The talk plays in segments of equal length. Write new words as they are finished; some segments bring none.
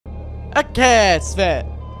Okay, Sven.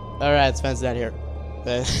 Alright, Sven's not here.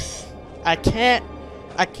 I can't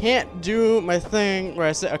do my thing where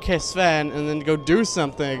I say, okay, Sven, and then go do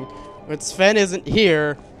something when Sven isn't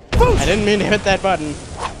here. I didn't mean to hit that button.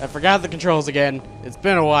 I forgot the controls again. It's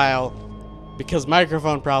been a while because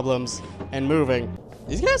microphone problems and moving.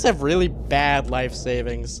 These guys have really bad life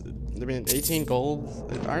savings. I mean, 18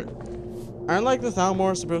 gold? Aren't like the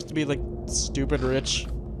Thalmor supposed to be like stupid rich?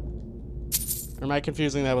 Or am I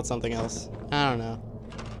confusing that with something else? I don't know.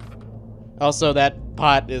 Also, that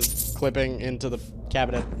pot is clipping into the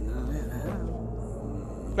cabinet.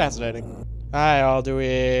 Fascinating. Hi,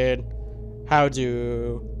 Alduin. How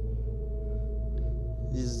do?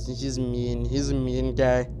 He's mean. He's a mean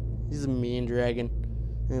guy. He's a mean dragon.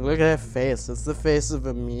 I mean, look at that face. It's the face of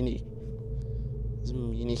a meanie. He's a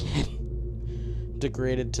meanie.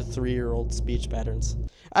 Degraded to 3-year-old speech patterns.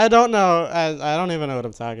 I don't know. I don't even know what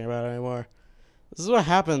I'm talking about anymore. This is what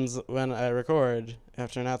happens when I record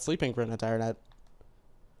after not sleeping for an entire night.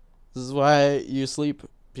 This is why you sleep,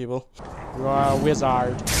 people. You are a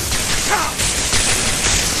wizard.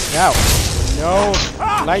 No. No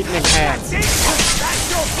lightning hands.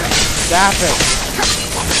 Stop it.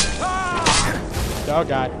 Oh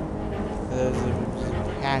god.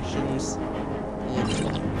 Passions.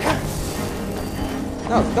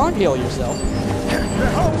 No, don't heal yourself.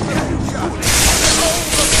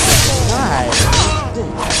 Why?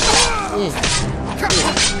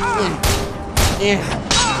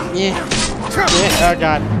 Oh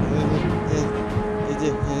god.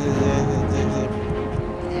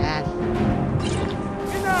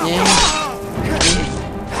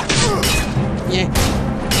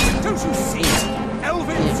 Don't you see?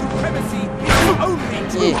 Elven supremacy is only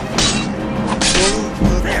true.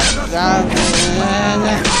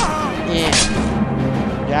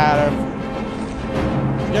 Got him.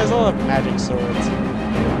 You guys all have magic swords.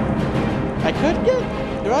 I could get.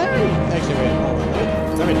 Do I already? Actually, wait. Hold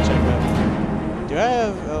on. Let me check that. Do I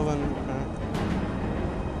have elven?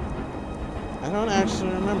 I don't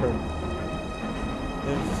actually remember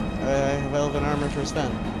if I have elven armor for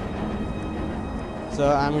Sven. So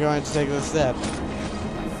I'm going to take this step.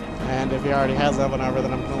 And if he already has elven armor,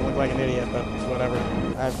 then I'm going to look like an idiot, but whatever.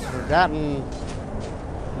 I've forgotten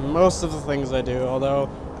most of the things I do, although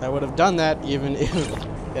I would have done that even if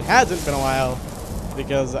it hasn't been a while,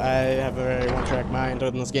 because I have a very one-track mind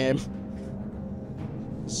in this game.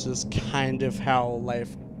 It's just kind of how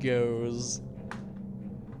life goes.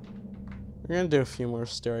 We're going to do a few more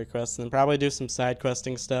story quests and probably do some side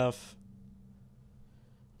questing stuff,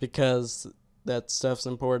 because that stuff's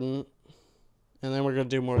important. And then we're gonna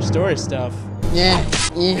do more story stuff. Yeah.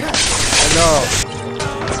 Hello.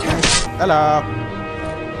 Hello.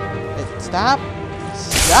 Hey, stop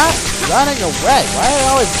running away. Why do they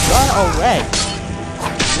always run away?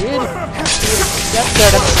 You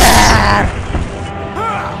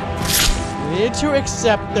need to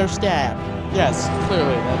accept their stab. Yes,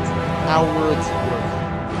 clearly that's how words work.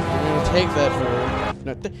 I'm gonna take that for.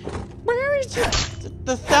 No, where is it?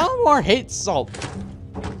 The Thalmor hates salt.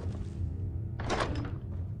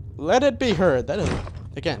 Let it be heard. That is,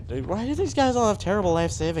 again, why do these guys all have terrible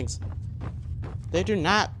life savings? They do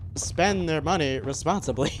not spend their money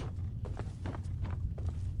responsibly.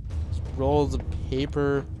 Rolls of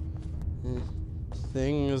paper,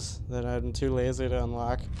 things that I'm too lazy to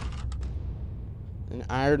unlock. An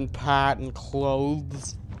iron pot and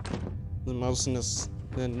clothes. The most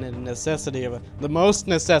necessity, yes.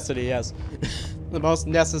 The most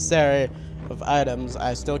necessary of items.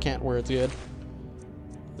 I still can't words good.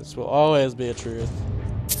 This will always be a truth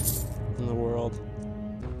in the world.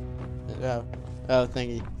 Oh,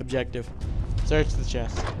 thingy. Objective. Search the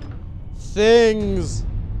chest. Things!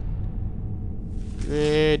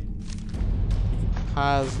 Read.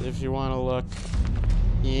 Pause if you want to look.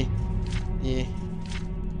 Yeah.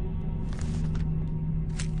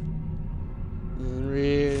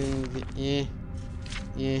 Read. Yeah.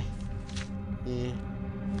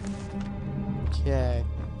 Okay.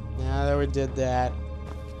 Now that we did that,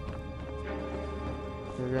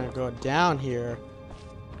 we're gonna go down here,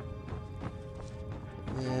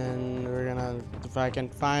 and we're gonna, if I can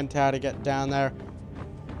find how to get down there.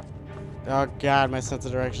 Oh god, my sense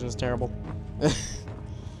of direction is terrible.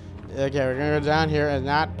 Okay, we're gonna go down here and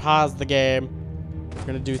not pause the game. We're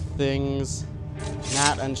gonna do things,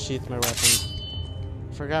 not unsheath my weapon.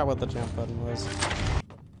 I forgot what the jump button was.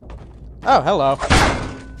 Oh, hello.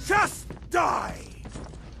 Just die.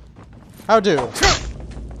 How do?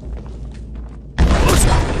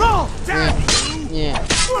 Roll down. Yeah.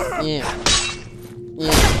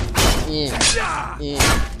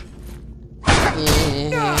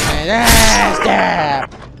 Stab.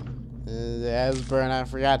 Esbern, I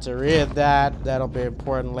forgot to read that. That'll be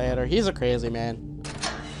important later. He's a crazy man.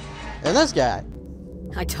 And this guy.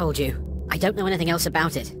 I told you. I don't know anything else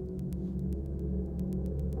about it.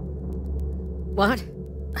 What?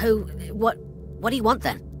 Who? What do you want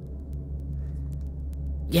then?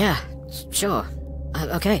 Yeah, sure.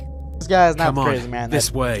 Okay. This guy is not Come the on, crazy man.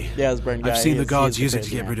 this way. The Esbern guy. I've seen the guards he's use it to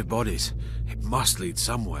crazy get man. rid of bodies. It must lead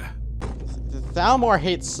somewhere. The Thalmor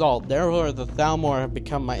hates salt, therefore the Thalmor have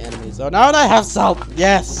become my enemies. Oh, now I have salt!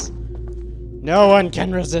 Yes! No one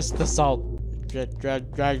can resist the salt. Oh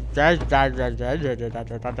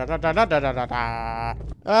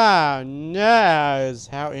no,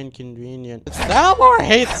 how inconvenient. Thalmor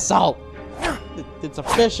hates salt! It's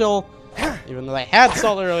official. Even though they had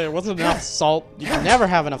salt earlier, it wasn't enough salt. You can never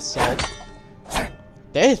have enough salt.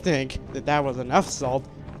 They think that that was enough salt.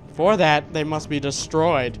 For that, they must be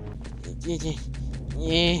destroyed. It's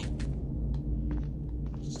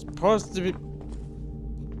supposed to be.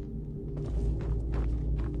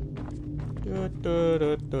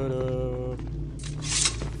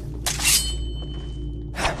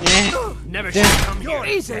 Never should come here.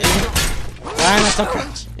 Easy. Why am I so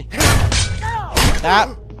crouching?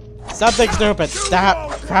 Stop. Something stupid.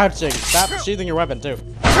 Stop crouching. Stop sheathing your weapon too.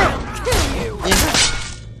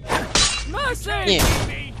 Mercy.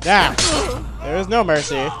 Now, there is no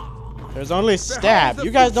mercy. There's only stab.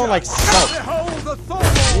 You guys don't like salt.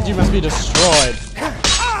 Means you must be destroyed.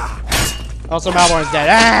 Also, Malborn's dead.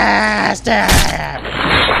 Ah, stab!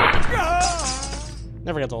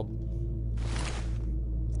 Never gets old.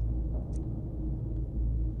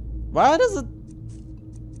 Why does it?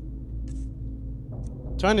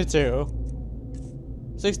 22.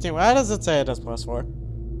 16. Why does it say it does +4?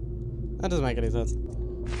 That doesn't make any sense.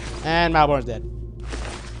 And Malborn's dead.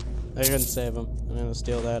 I couldn't save him. I'm gonna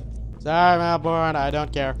steal that. Sorry, Malborn. I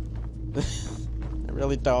don't care. I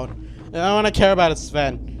really don't. The only one I care about is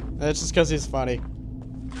Sven. That's just because he's funny.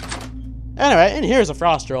 Anyway, and here's a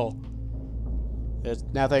frost roll. There's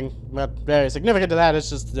nothing but very significant to that. It's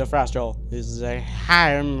just the frost roll. This is a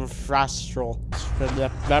Heim frost roll.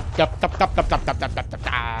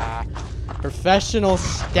 Professional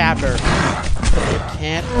stabber. You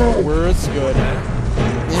can't. Words good.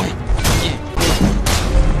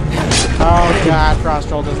 Oh god,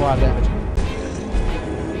 frost roll does a lot of damage.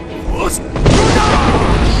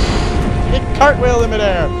 It cartwheel in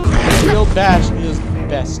midair. Shield bash is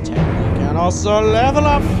best technique. And also level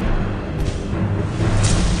up.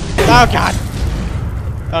 Oh god.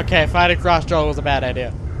 Okay, fighting frost troll was a bad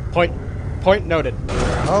idea. Point noted.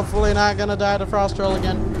 Hopefully not gonna die to frost troll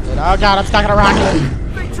again. Oh god, I'm stuck in a rock.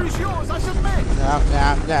 Victory's yours, I submit.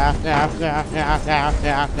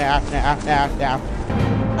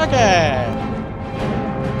 Okay.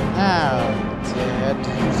 Now,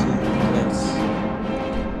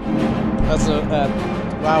 also,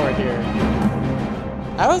 while we're here,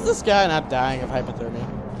 how is this guy not dying of hypothermia?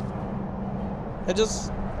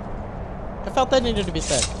 I felt that needed to be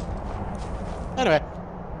said. Anyway,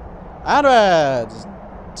 onwards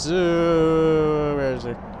to where is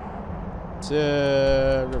it?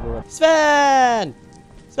 To Riverwood. Sven!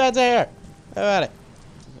 Sven's here! How about it?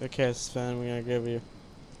 Okay, Sven, we're gonna give you.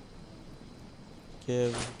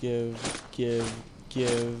 Give.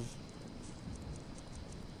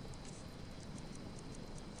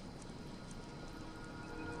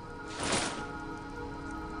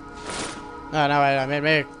 No, I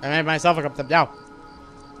made myself a cup of no.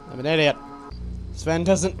 I'm an idiot. Sven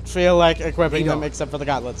doesn't feel like equipping them except for the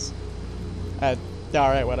gauntlets.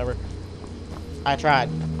 Alright, whatever. I tried.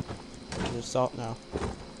 There's salt now.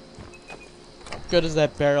 What good is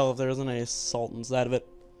that barrel if there isn't any salt inside of it?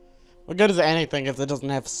 What good is anything if it doesn't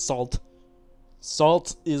have salt?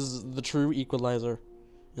 Salt is the true equalizer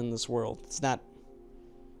in this world. It's not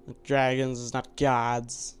dragons, it's not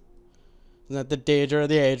gods. It's not the Daedra or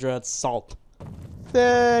the Aedra, it's salt.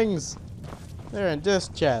 Things! They're in this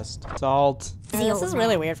chest. Salt. This is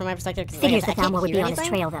really weird from my perspective. Figures the Thalmor would be on his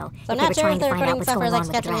trail, though. So I'm not sure if they're recording stuff or like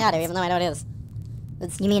sketching me out, even though I know it is.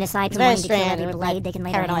 You mean aside from wanting to kill every blade they can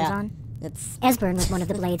lay their hands on? It's Esbern was one of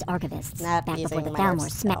the Blade's archivists, not back before the using my Thalmor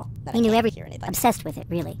worst smelt. spell that He I knew can't everything, hear anything. obsessed with it,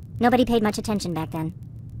 really. Nobody paid much attention back then.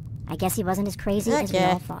 I guess he wasn't as crazy as we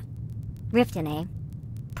Okay. all thought. Riften, eh?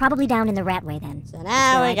 Probably down in the Ratway, then. So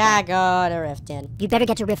now we gotta go to Riften. You'd better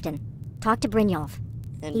get to Riften. Talk to Brynjolf.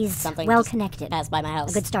 And He's something well just connected. passed by my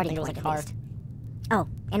house. A good starting I think point, it at was least. a car. Oh,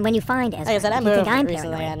 and when you find Esbern, Like I said, I if you think moved I'm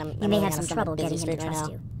recently, paranoid, and I'm you may living have on some some trouble busy getting him street to right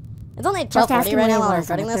trust now. you. It's only Just ask 12:40 him right where he now while I'm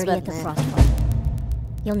was on the recording this, 30th but of Frostfall.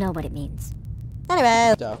 You'll know what it means.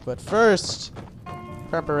 anyway. Stuff, but first,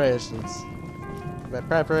 preparations. By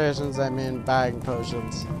preparations, I mean buying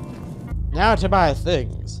potions. Now to buy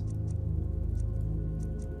things.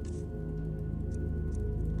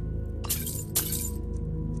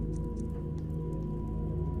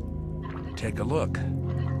 take a look.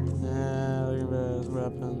 Look at those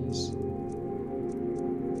weapons.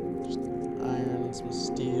 Just iron and some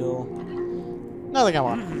steel. Nothing I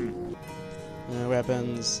want.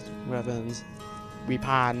 Weapons. Weapons.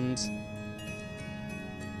 Weapons.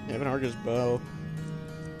 Yeah, I have an archer's bow.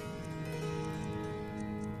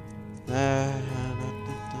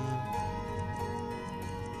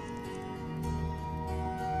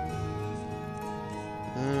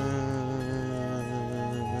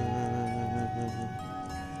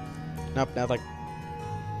 Nope, nothing.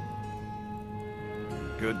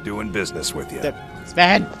 Good doing business with you.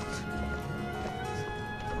 Sven!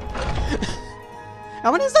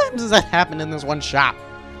 How many times does that happen in this one shop?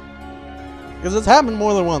 Because it's happened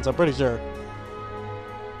more than once, I'm pretty sure.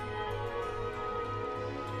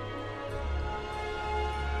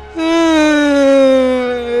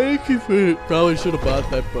 Probably should have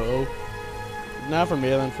bought that bow. Not for me,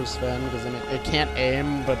 then for Sven, because I mean, it can't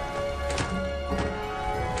aim, but...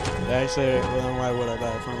 Actually, well, then why would I buy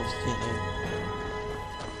it from him if it can't aim?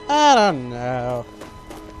 I don't know.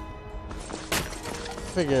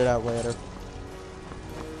 Figure it out later.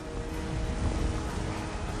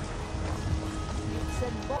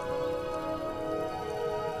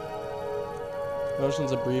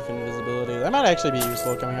 Potions of brief invisibility. That might actually be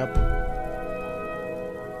useful coming up.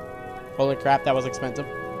 Holy crap, that was expensive.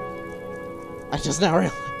 I just now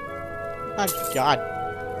realized. Oh, God.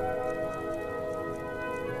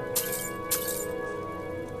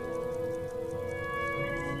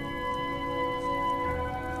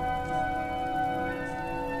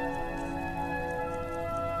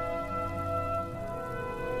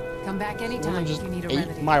 Come back Someone anytime just if you need a ate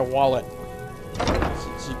remedy. my wallet.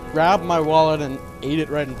 She grabbed my wallet and ate it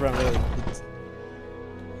right in front of me.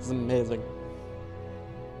 It's amazing.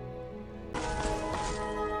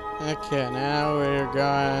 Okay, now we're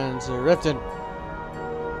going to Riften.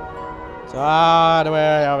 It's all the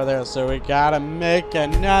way over there, so we gotta make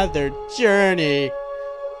another journey.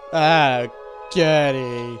 Oh,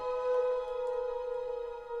 goody.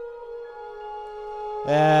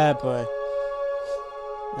 Ah, boy.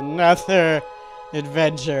 Another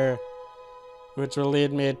adventure, which will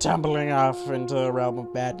lead me tumbling off into a realm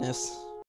of madness.